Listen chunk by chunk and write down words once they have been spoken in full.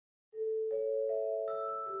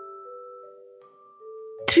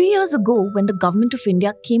3 years ago, when the government of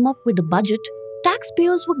India came up with the budget,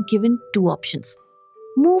 taxpayers were given two options: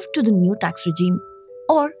 move to the new tax regime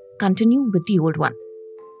or continue with the old one.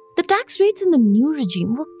 The tax rates in the new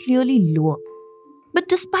regime were clearly lower. But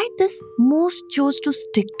despite this, most chose to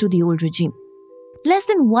stick to the old regime. Less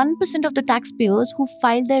than 1% of the taxpayers who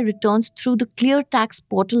filed their returns through the Clear Tax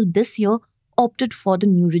portal this year opted for the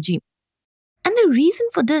new regime. And the reason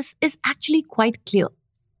for this is actually quite clear.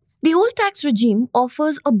 The old tax regime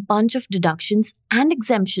offers a bunch of deductions and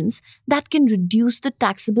exemptions that can reduce the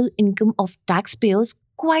taxable income of taxpayers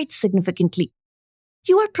quite significantly.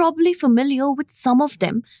 You are probably familiar with some of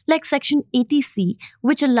them, like Section 80C,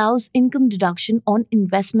 which allows income deduction on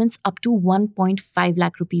investments up to 1.5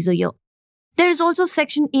 lakh rupees a year. There is also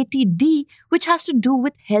Section 80D, which has to do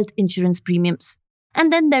with health insurance premiums.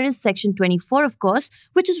 And then there is Section 24, of course,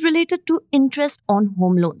 which is related to interest on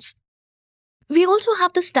home loans. We also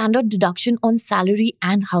have the standard deduction on salary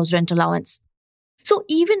and house rent allowance. So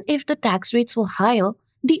even if the tax rates were higher,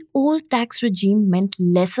 the old tax regime meant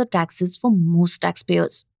lesser taxes for most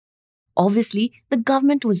taxpayers. Obviously, the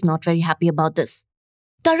government was not very happy about this.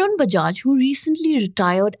 Tarun Bajaj, who recently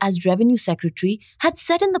retired as Revenue Secretary, had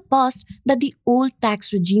said in the past that the old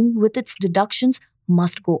tax regime with its deductions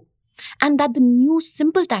must go, and that the new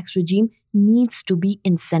simple tax regime needs to be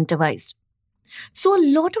incentivized. So a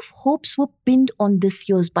lot of hopes were pinned on this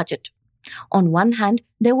year's budget. On one hand,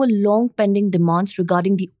 there were long pending demands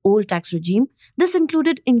regarding the old tax regime. This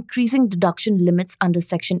included increasing deduction limits under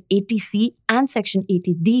Section 80C and Section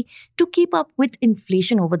 80D to keep up with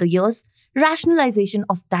inflation over the years, rationalization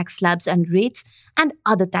of tax slabs and rates, and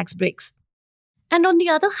other tax breaks. And on the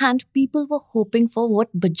other hand, people were hoping for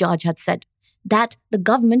what Bajaj had said, that the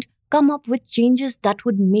government come up with changes that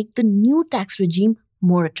would make the new tax regime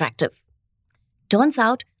more attractive. Turns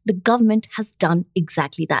out, the government has done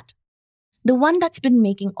exactly that. The one that's been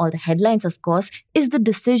making all the headlines, of course, is the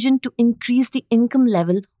decision to increase the income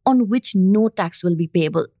level on which no tax will be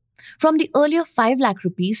payable. From the earlier 5 lakh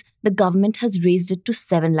rupees, the government has raised it to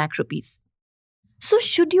 7 lakh rupees. So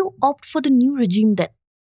should you opt for the new regime then?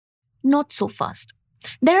 Not so fast.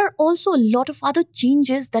 There are also a lot of other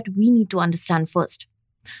changes that we need to understand first.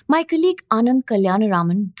 My colleague Anand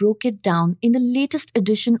Kalyanaraman broke it down in the latest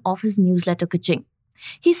edition of his newsletter Kaching.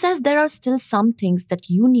 He says there are still some things that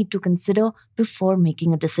you need to consider before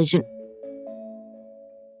making a decision.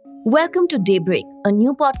 Welcome to Daybreak, a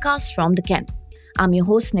new podcast from The Ken. I'm your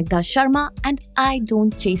host Snigdha Sharma, and I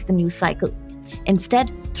don't chase the news cycle.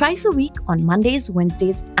 Instead, thrice a week on Mondays,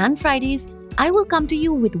 Wednesdays, and Fridays, I will come to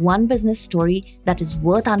you with one business story that is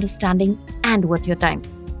worth understanding and worth your time.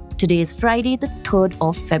 Today is Friday, the 3rd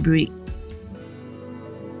of February.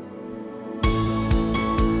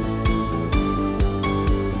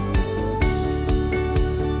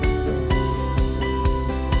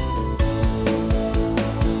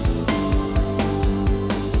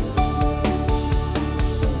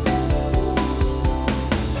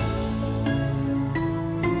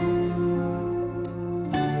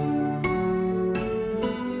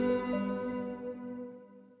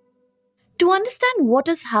 To understand what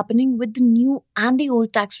is happening with the new and the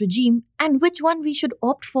old tax regime and which one we should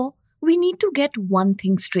opt for, we need to get one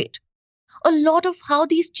thing straight. A lot of how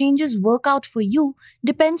these changes work out for you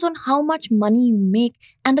depends on how much money you make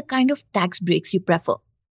and the kind of tax breaks you prefer.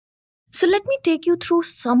 So let me take you through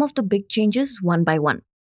some of the big changes one by one.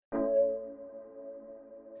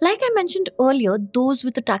 Like I mentioned earlier, those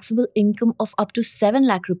with a taxable income of up to 7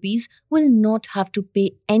 lakh rupees will not have to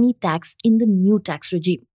pay any tax in the new tax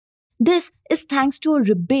regime. This is thanks to a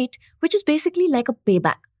rebate, which is basically like a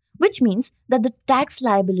payback, which means that the tax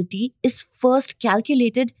liability is first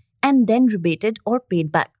calculated and then rebated or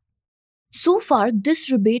paid back. So far,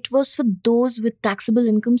 this rebate was for those with taxable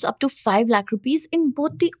incomes up to 5 lakh rupees in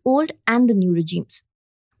both the old and the new regimes.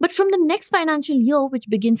 But from the next financial year, which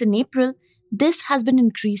begins in April, this has been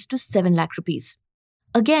increased to 7 lakh rupees.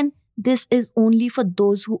 Again, this is only for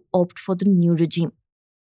those who opt for the new regime.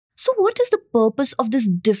 So what is the purpose of this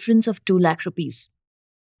difference of 2 lakh rupees?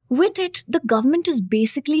 With it, the government is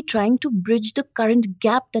basically trying to bridge the current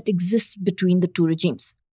gap that exists between the two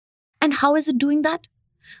regimes. And how is it doing that?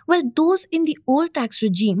 Well, those in the old tax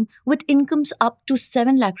regime with incomes up to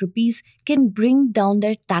 7 lakh rupees can bring down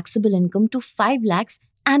their taxable income to 5 lakhs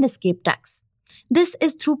and escape tax. This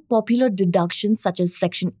is through popular deductions such as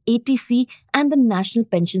Section 80C and the National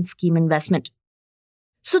Pension Scheme investment.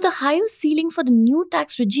 So the higher ceiling for the new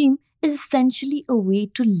tax regime is essentially a way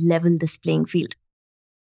to level this playing field.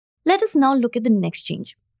 Let us now look at the next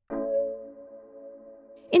change.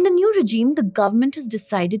 In the new regime, the government has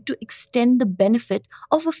decided to extend the benefit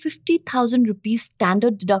of a 50,000 rupees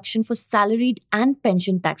standard deduction for salaried and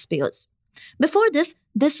pension taxpayers. Before this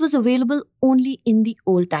was available only in the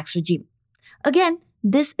old tax regime. Again,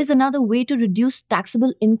 this is another way to reduce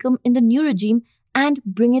taxable income in the new regime and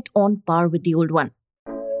bring it on par with the old one.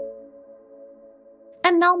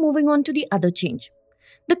 And now moving on to the other change.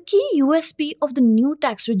 The key USP of the new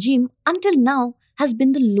tax regime until now has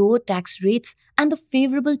been the lower tax rates and the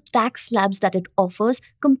favorable tax slabs that it offers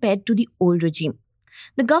compared to the old regime.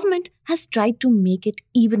 The government has tried to make it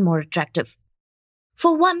even more attractive.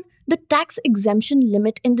 For one, the tax exemption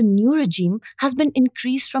limit in the new regime has been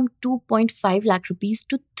increased from 2.5 lakh rupees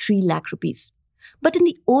to 3 lakh rupees. But in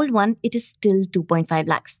the old one, it is still 2.5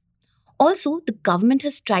 lakhs. Also, the government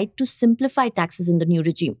has tried to simplify taxes in the new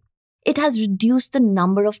regime. It has reduced the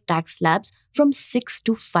number of tax slabs from 6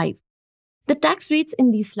 to 5. The tax rates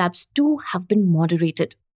in these slabs too have been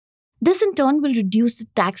moderated. This in turn will reduce the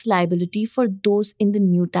tax liability for those in the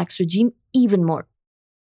new tax regime even more.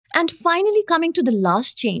 And finally, coming to the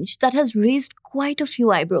last change that has raised quite a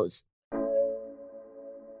few eyebrows.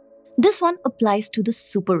 This one applies to the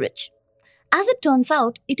super rich. As it turns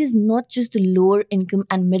out, it is not just the lower income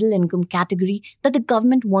and middle income category that the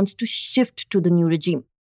government wants to shift to the new regime.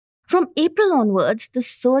 From April onwards, the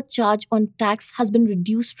surcharge on tax has been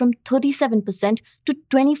reduced from 37% to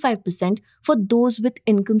 25% for those with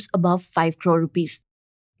incomes above 5 crore rupees.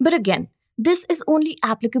 But again, this is only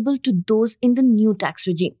applicable to those in the new tax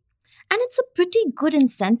regime. And it's a pretty good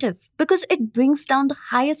incentive because it brings down the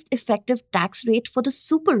highest effective tax rate for the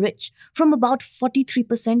super rich from about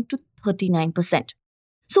 43% to 39%.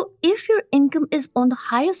 So if your income is on the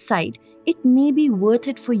higher side, it may be worth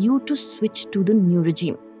it for you to switch to the new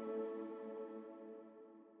regime.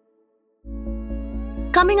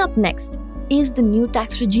 Coming up next, is the new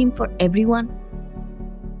tax regime for everyone?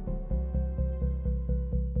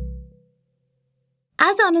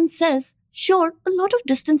 As Anand says, sure, a lot of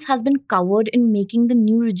distance has been covered in making the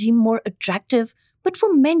new regime more attractive, but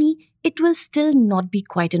for many, it will still not be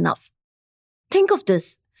quite enough. Think of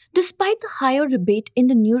this. Despite the higher rebate in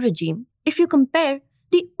the new regime, if you compare,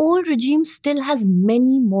 the old regime still has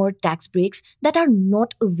many more tax breaks that are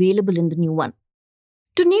not available in the new one.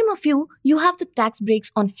 To name a few, you have the tax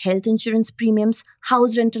breaks on health insurance premiums,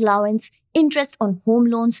 house rent allowance, interest on home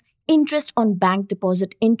loans, interest on bank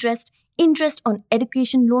deposit interest on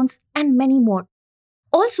education loans, and many more.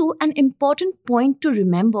 Also, an important point to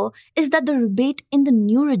remember is that the rebate in the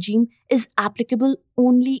new regime is applicable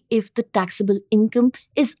only if the taxable income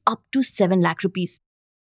is up to 7 lakh rupees.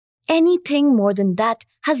 Anything more than that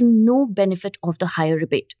has no benefit of the higher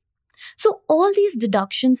rebate. So all these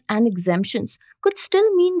deductions and exemptions could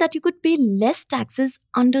still mean that you could pay less taxes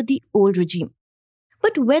under the old regime.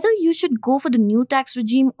 But whether you should go for the new tax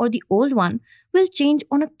regime or the old one will change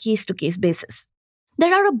on a case-to-case basis.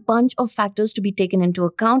 There are a bunch of factors to be taken into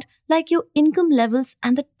account, like your income levels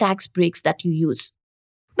and the tax breaks that you use.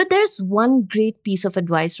 But there is one great piece of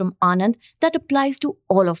advice from Anand that applies to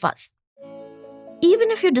all of us.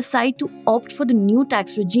 Even if you decide to opt for the new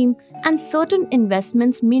tax regime and certain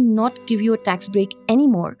investments may not give you a tax break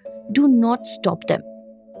anymore, do not stop them.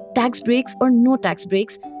 Tax breaks or no tax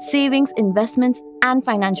breaks, savings, investments, and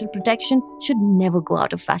financial protection should never go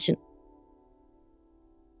out of fashion.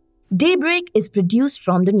 Daybreak is produced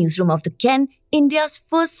from the newsroom of The Ken, India's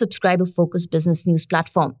first subscriber-focused business news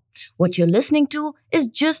platform. What you're listening to is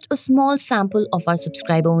just a small sample of our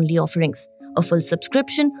subscriber-only offerings. A full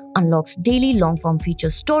subscription unlocks daily long-form feature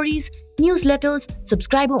stories, newsletters,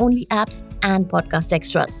 subscriber-only apps, and podcast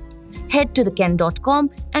extras. Head to theken.com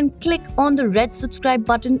and click on the red subscribe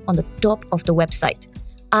button on the top of the website.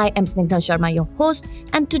 I am Snigdha Sharma, your host,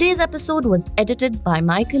 and today's episode was edited by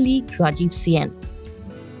my colleague Rajiv CN.